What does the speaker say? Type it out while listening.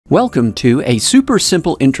Welcome to a super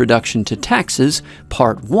simple introduction to taxes,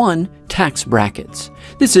 Part 1, Tax Brackets.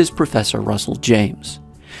 This is Professor Russell James.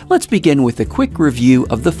 Let's begin with a quick review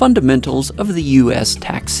of the fundamentals of the U.S.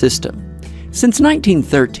 tax system. Since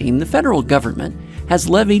 1913, the federal government has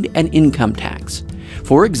levied an income tax.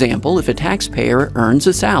 For example, if a taxpayer earns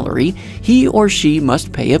a salary, he or she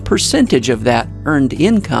must pay a percentage of that earned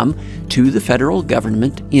income to the federal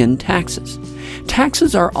government in taxes.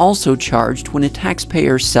 Taxes are also charged when a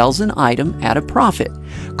taxpayer sells an item at a profit,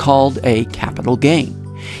 called a capital gain.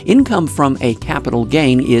 Income from a capital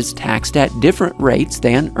gain is taxed at different rates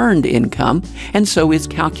than earned income, and so is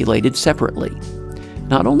calculated separately.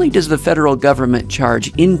 Not only does the federal government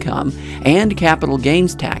charge income and capital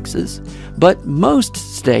gains taxes, but most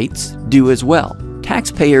states do as well.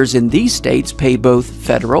 Taxpayers in these states pay both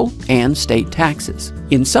federal and state taxes.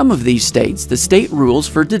 In some of these states, the state rules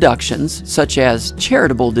for deductions, such as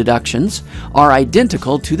charitable deductions, are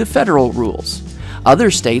identical to the federal rules.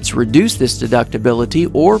 Other states reduce this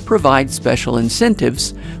deductibility or provide special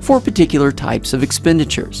incentives for particular types of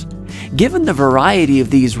expenditures. Given the variety of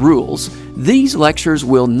these rules, these lectures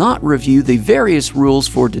will not review the various rules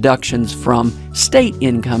for deductions from state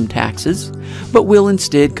income taxes, but will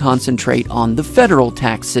instead concentrate on the federal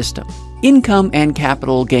tax system. Income and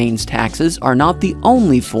capital gains taxes are not the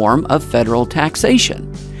only form of federal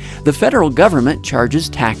taxation. The federal government charges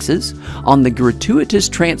taxes on the gratuitous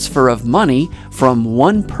transfer of money from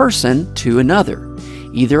one person to another,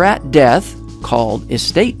 either at death, called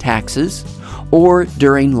estate taxes, or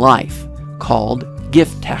during life, called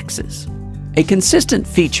gift taxes. A consistent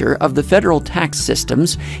feature of the federal tax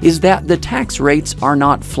systems is that the tax rates are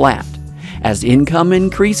not flat. As income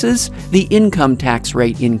increases, the income tax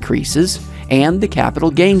rate increases, and the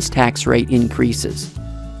capital gains tax rate increases.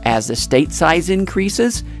 As estate size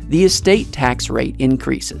increases, the estate tax rate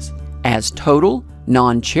increases. As total,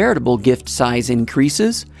 non-charitable gift size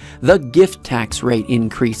increases, the gift tax rate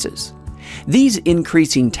increases. These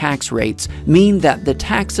increasing tax rates mean that the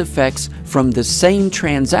tax effects from the same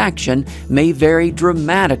transaction may vary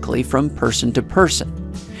dramatically from person to person.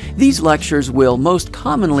 These lectures will most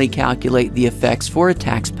commonly calculate the effects for a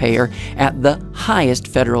taxpayer at the highest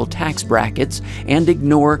federal tax brackets and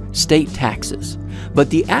ignore state taxes, but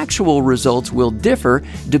the actual results will differ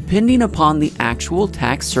depending upon the actual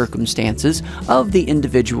tax circumstances of the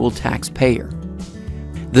individual taxpayer.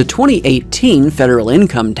 The 2018 federal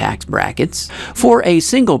income tax brackets for a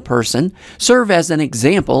single person serve as an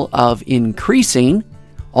example of increasing,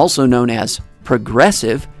 also known as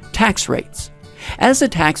progressive, tax rates. As a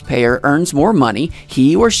taxpayer earns more money,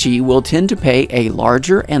 he or she will tend to pay a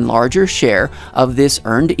larger and larger share of this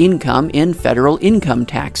earned income in federal income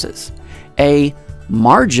taxes. A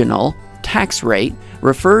marginal tax rate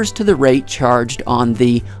refers to the rate charged on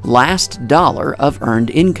the last dollar of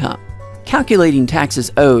earned income. Calculating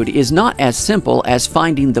taxes owed is not as simple as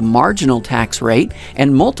finding the marginal tax rate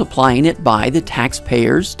and multiplying it by the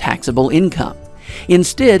taxpayer's taxable income.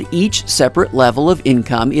 Instead, each separate level of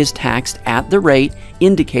income is taxed at the rate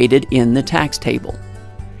indicated in the tax table.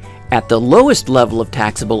 At the lowest level of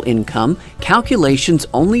taxable income, calculations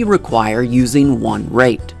only require using one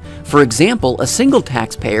rate. For example, a single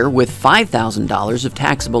taxpayer with $5,000 of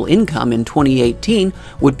taxable income in 2018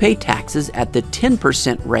 would pay taxes at the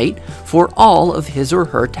 10% rate for all of his or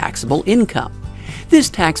her taxable income. This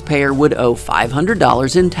taxpayer would owe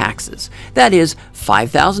 $500 in taxes, that is,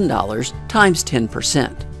 $5,000 times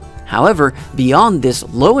 10%. However, beyond this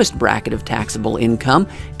lowest bracket of taxable income,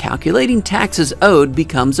 calculating taxes owed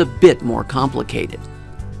becomes a bit more complicated.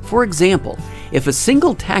 For example, if a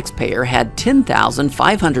single taxpayer had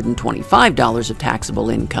 $10,525 of taxable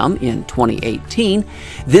income in 2018,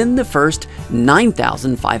 then the first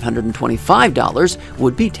 $9,525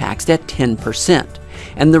 would be taxed at 10%,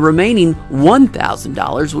 and the remaining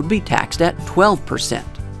 $1,000 would be taxed at 12%.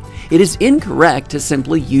 It is incorrect to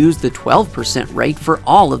simply use the 12% rate for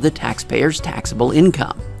all of the taxpayer's taxable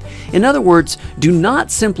income. In other words, do not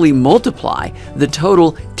simply multiply the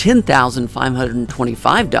total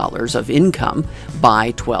 $10,525 of income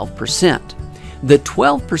by 12%. The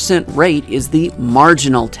 12% rate is the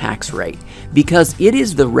marginal tax rate because it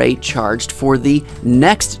is the rate charged for the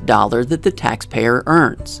next dollar that the taxpayer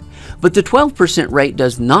earns. But the 12% rate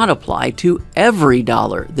does not apply to every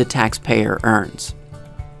dollar the taxpayer earns.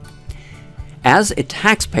 As a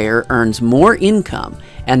taxpayer earns more income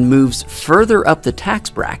and moves further up the tax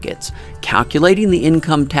brackets, calculating the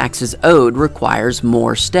income taxes owed requires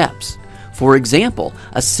more steps. For example,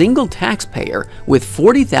 a single taxpayer with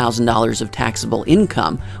 $40,000 of taxable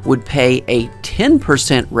income would pay a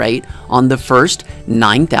 10% rate on the first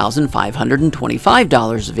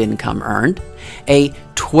 $9,525 of income earned, a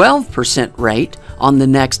 12% rate on the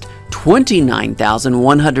next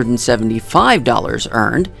 $29,175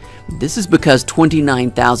 earned. This is because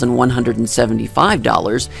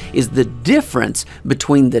 $29,175 is the difference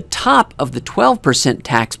between the top of the 12%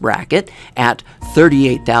 tax bracket at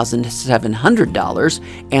 $38,700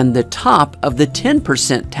 and the top of the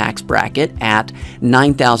 10% tax bracket at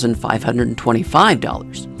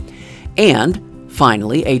 $9,525. And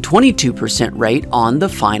finally, a 22% rate on the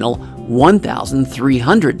final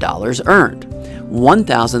 $1,300 earned.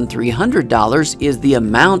 $1,300 is the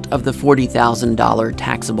amount of the $40,000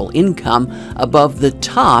 taxable income above the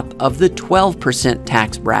top of the 12%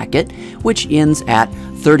 tax bracket, which ends at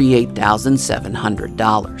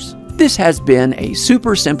 $38,700. This has been a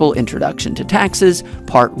super simple introduction to taxes,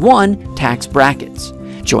 Part 1, Tax Brackets.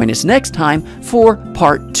 Join us next time for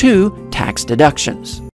Part 2, Tax Deductions.